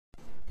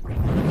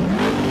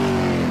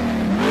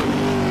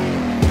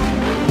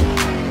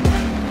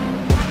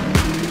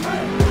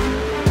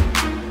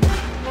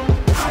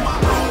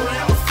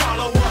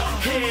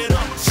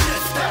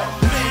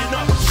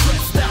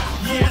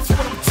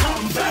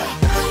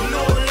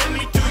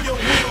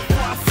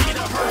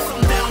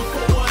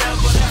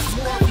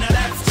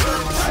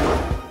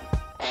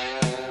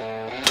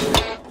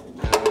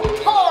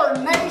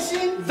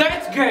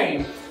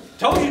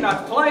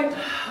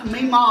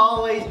Ma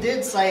always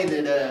did say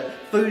that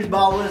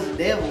foosball was the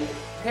devil.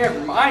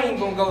 Never, I ain't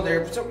gonna go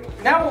there. So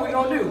now what we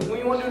gonna do? What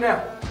do you wanna do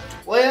now?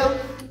 Well,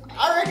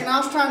 I reckon I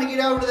was trying to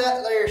get over to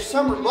that there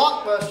summer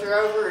Blockbuster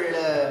over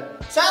at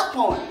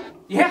Southpointe.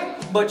 Yeah,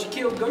 but you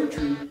killed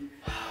Gertrude.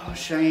 Oh,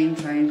 shame,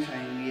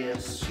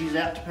 yes. She's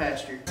out to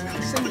pasture.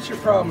 See what your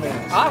problem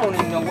is. I don't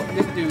even know what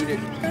this dude is.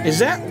 Is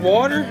that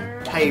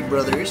water? Hey,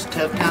 brother, it's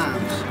tough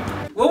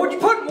times. Well, would you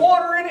put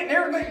water in it and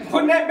everything,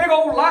 putting that big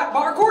old light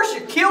bar? Of course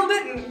you killed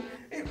it, and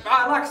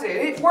like I said,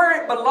 it's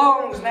where it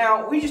belongs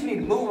now. We just need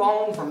to move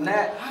on from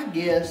that. I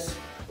guess.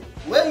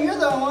 Well, you're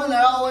the one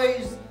that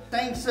always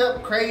thinks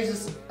up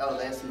crazy. Oh,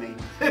 that's me.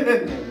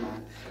 Never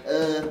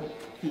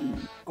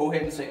mind. Go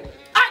ahead and say it.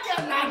 I got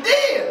an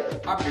idea!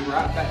 I'll be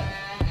right back.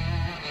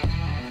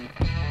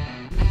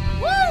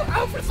 Woo!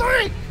 Out for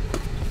 3!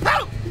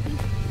 Out!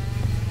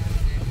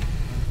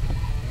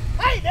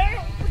 Hey,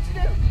 Darrell, what you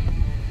doing?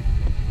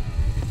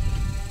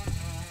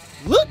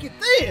 Look at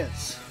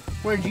this!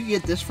 Where'd you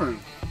get this from?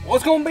 Well,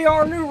 it's gonna be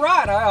our new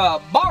ride. I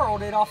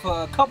borrowed it off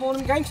a couple of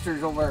them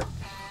gangsters over there.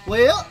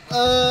 Well,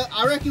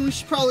 I reckon we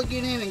should probably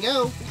get in and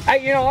go.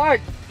 Hey, you know,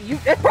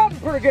 that's probably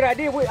a pretty good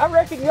idea. I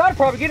reckon you ought to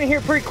probably get in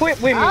here pretty quick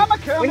with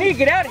me. We need to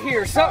get out of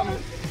here or something.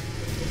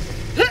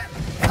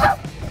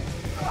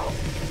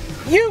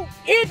 You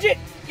idiot!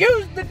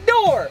 Use the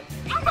door!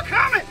 I'm a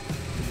coming!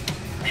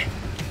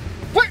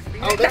 What?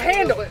 Oh, the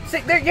handle.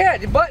 See, there, yeah,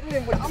 the button.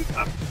 And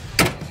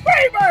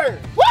Freebird!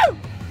 Woo!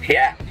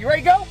 Yeah, you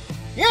ready to go?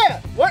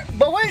 Yeah,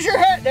 but where's your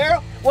hat,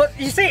 Darrell? Well,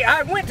 you see,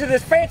 I went to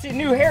this fancy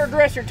new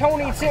hairdresser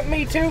Tony sent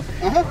me to.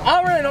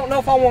 I really don't know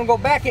if I want to go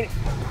back in.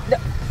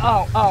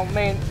 Oh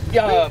man.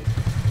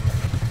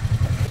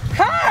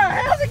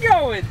 Hi, how's it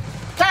going?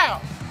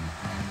 Kyle,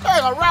 there's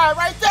a ride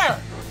right there.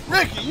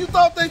 Ricky, you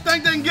thought they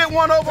think they can get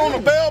one over on the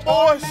Bell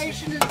Boys?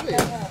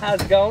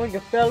 How's it going,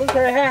 good fellas?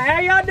 How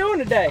y'all doing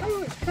today?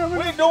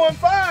 We're doing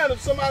fine if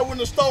somebody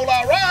wouldn't have stole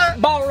our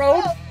ride.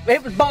 Borrowed.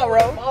 It was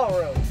borrowed.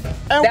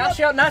 And Thou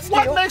shalt not steal.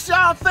 What makes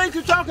y'all think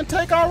that y'all can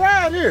take our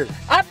ride here?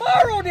 I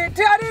borrowed it.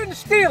 I didn't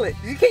steal it.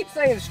 You keep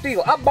saying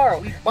steal. I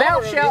borrowed.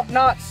 Thou shalt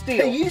not steal.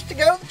 They used to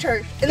go to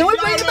church, and then we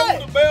bring it back.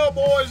 Who the Bell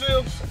Boys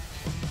is?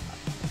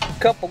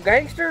 Couple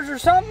gangsters or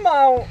something?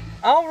 I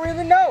don't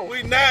really know.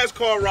 We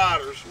NASCAR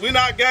riders. We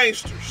not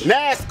gangsters.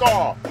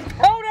 NASCAR.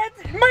 Oh,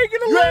 that's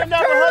making a You left ain't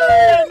never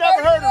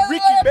turn. heard of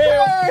Ricky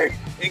Bell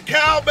and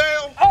Kyle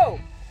Bell? Oh,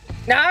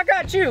 now I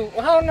got you.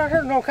 Well, I never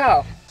heard of no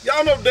Kyle.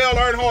 Y'all know Dale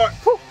Earnhardt.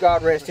 Whew,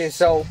 God rest his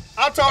soul.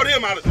 I taught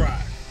him how to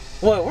drive.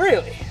 Well,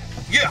 really?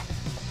 Yeah.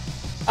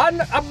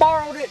 I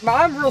borrowed it, but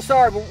I'm real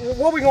sorry. But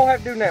what we gonna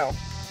have to do now?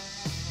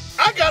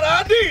 I got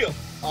an idea.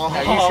 Oh, no,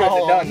 you shouldn't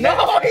have done that.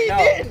 No, he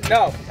didn't.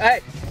 No,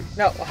 hey,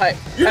 no, hey.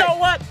 You know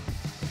what?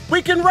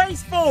 We can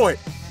race for it.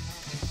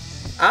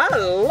 I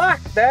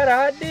like that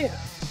idea.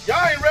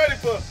 Y'all ain't ready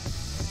for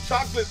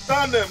chocolate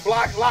thunder and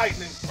black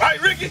lightning,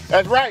 right, Ricky?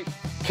 That's right,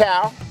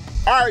 Cal.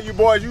 All right, you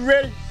boys, you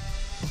ready?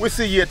 We'll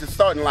see you at the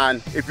starting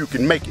line if you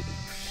can make it.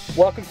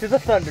 Welcome to the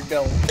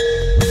Thunderdome.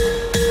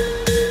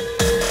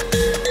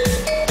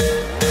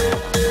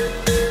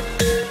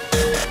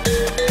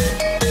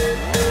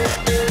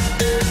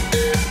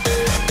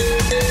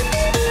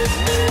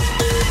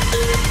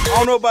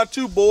 I don't know about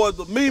you boys,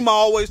 but Mima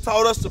always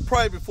taught us to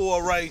pray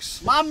before a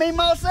race. My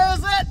Mimo says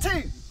that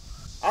too.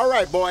 All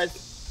right,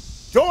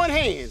 boys, join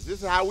hands.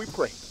 This is how we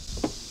pray.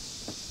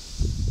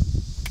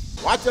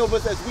 Watch over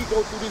us as we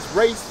go through this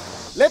race.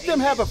 Let them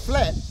have a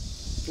flat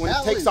when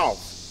it takes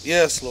off.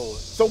 Yes, Lord.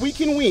 So we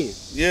can win.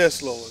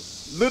 Yes, Lord.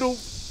 Little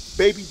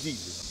baby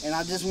Jesus. And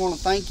I just want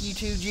to thank you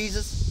too,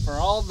 Jesus, for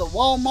all the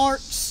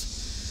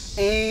Walmarts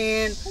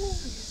and,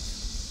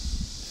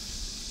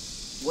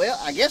 well,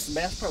 I guess the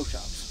Bass Pro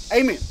Shops.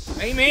 Amen.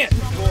 Amen.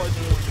 Boys,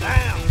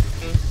 down.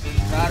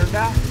 Ride or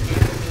die.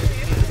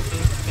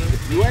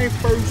 If you ain't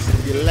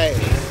first, you're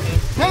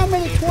last. How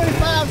many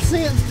 25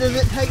 cents does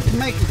it take to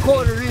make a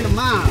quarter in a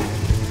mile?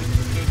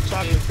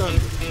 Chocolate thunder.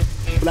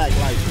 Black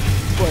light,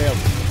 forever.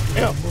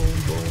 Yeah.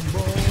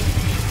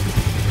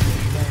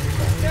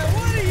 Now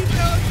what are you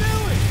guys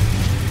doing?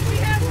 We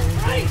have a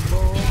race.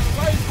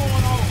 What's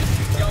going on?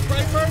 Y'all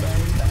pray first?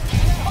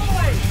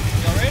 Always.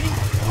 Y'all ready?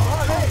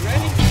 All right.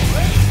 Ready?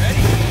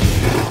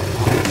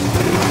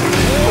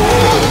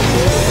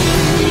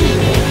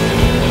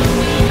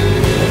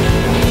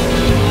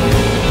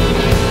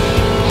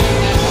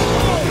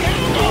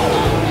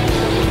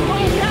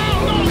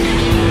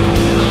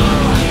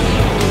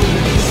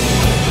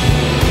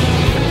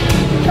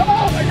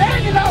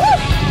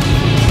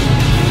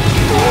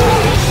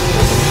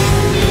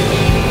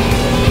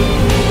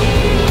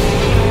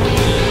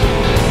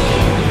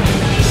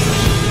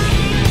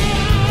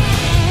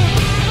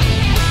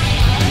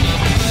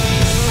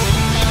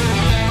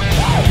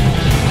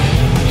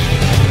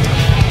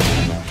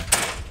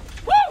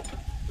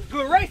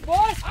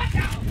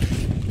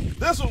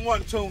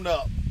 Wasn't tuned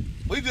up.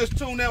 We just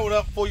tuned that one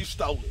up before you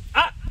stole it.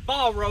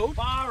 Ball road.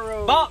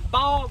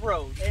 Ball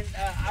road. And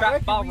I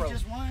reckon ball we road.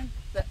 just won.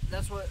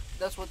 That's what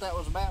that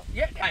was about.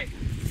 Yeah. Hey.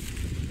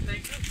 Thank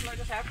you for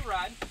letting us have a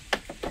ride.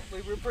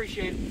 We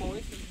appreciate it,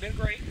 boys. It's been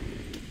great.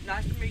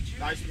 Nice to meet you.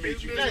 Nice to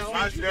meet you.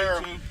 Nice to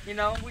meet you. You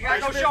know, we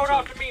gotta go show it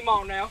off to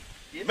Meemaw now.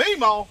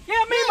 Meemaw?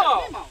 Yeah,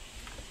 Meemaw.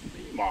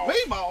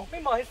 Meemaw?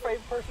 Meemaw, his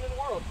favorite person in the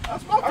world.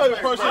 That's my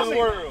favorite person in the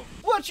world.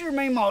 What's your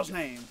Meemaw's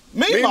name?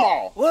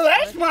 Meemaw. Well,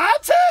 that's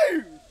mine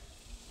too.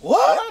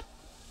 What?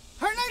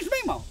 Her name's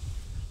Meemaw.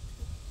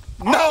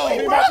 No.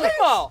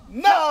 Meemaw.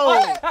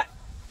 No.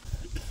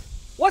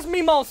 What's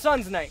Meemaw's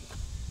son's name?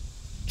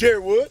 Jerry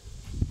Wood?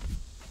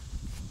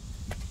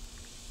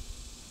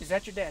 Is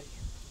that your daddy?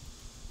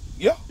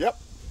 Yeah. Yep.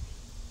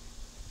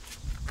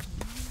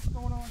 What's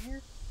going on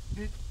here?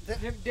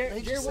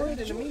 Jerry Wood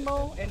and the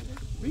Meemaw and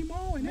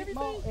Meemaw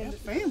and the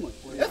family.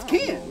 That's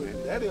kin.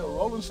 Daddy a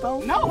Rolling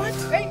Stone? No,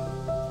 it's ain't.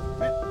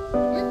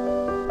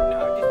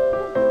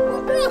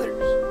 We're brothers.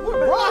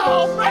 We're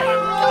brothers.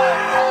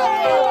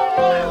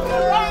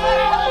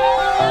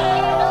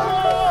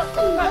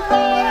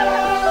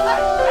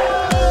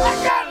 I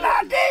got an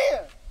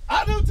idea.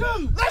 I do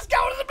too. Let's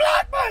go to the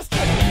Blockbuster.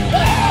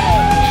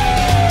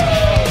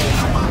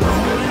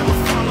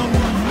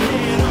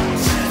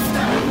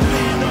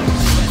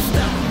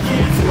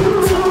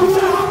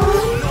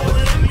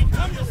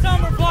 come to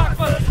summer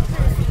Blockbuster.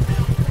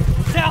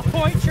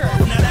 Southpointe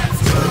Church.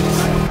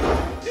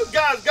 You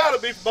guys gotta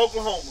be from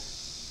Oklahoma.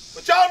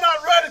 But y'all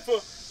not ready for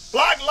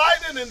Black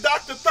Lightning and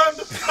Dr.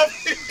 Thunder.